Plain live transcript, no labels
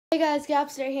Hey guys,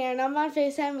 Gapster here, and I'm on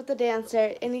FaceTime with the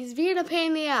dancer, and he's being a pain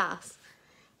in the ass.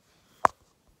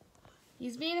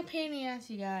 He's being a pain in the ass,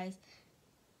 you guys.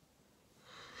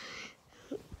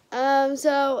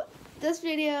 So this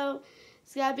video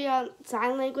is gonna be on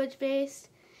sign language based,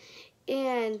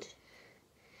 and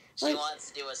she wants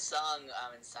to do a song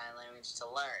in sign language to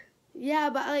learn. Yeah,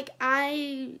 but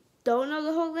I don't know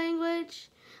the whole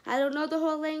language. I don't know the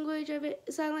whole language of it,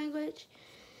 sign language.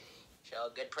 Show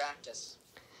good practice.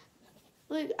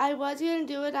 I was gonna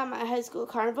do it on my high school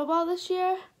carnival ball this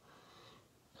year,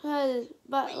 but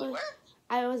Wait, you were?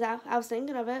 I was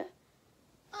thinking of it.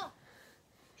 Oh.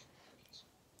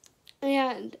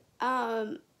 And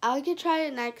I could try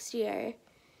it next year.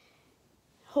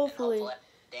 Hopefully. And hopefully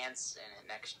dance in it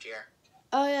next year.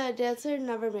 Oh yeah, dancer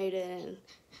never made it in.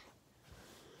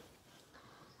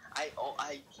 I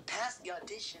passed the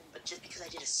audition, but just because I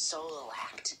did a solo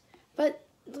act. But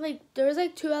there was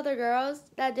two other girls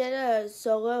that did a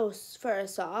solo for a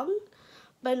song,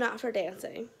 but not for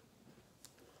dancing.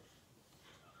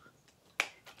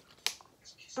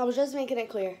 I was just making it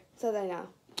clear so they know.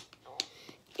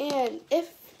 And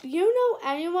if you know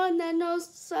anyone that knows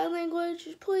sign language,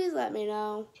 please let me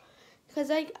know. Because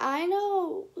I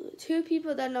know 2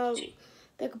 people that know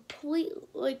the complete,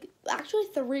 actually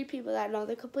 3 people that know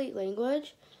the complete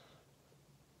language.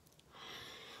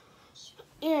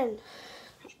 And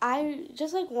I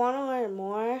just want to learn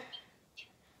more.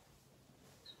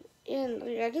 And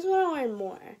I just want to learn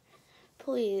more.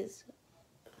 Please.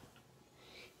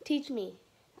 Teach me.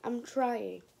 I'm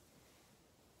trying.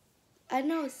 I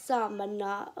know some, but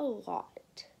not a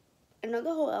lot. I know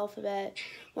the whole alphabet,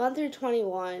 1 through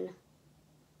 21.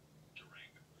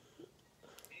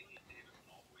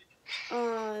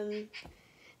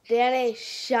 Danny,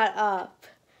 shut up.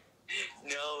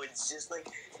 No, it's just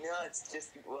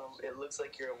well, it looks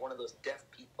like you're one of those deaf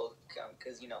people,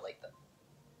 because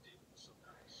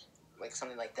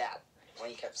something like that. When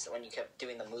you kept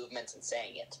doing the movements and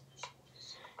saying it.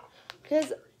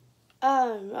 Because,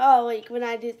 when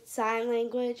I did sign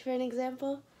language, for an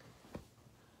example?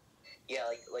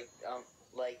 Yeah,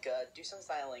 do some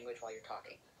sign language while you're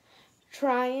talking.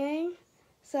 Trying,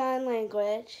 sign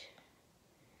language.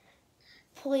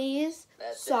 Please,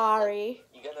 That's sorry.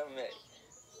 You gotta admit,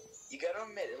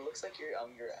 it looks like you're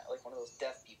like one of those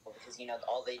deaf people, because,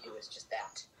 all they do is just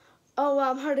that. Oh,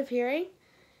 I'm hard of hearing?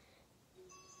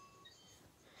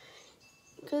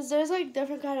 Because there's,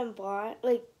 different kind of blind,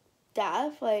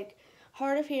 deaf,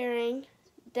 hard of hearing,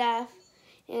 deaf,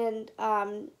 and,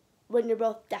 when you're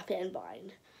both deaf and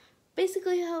blind.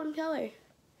 Basically, Helen Keller.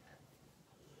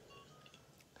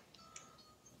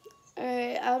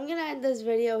 Alright, I'm gonna end this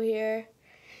video here.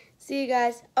 See you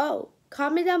guys. Oh,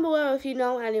 comment down below if you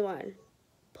know anyone.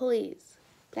 Please.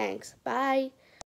 Thanks. Bye.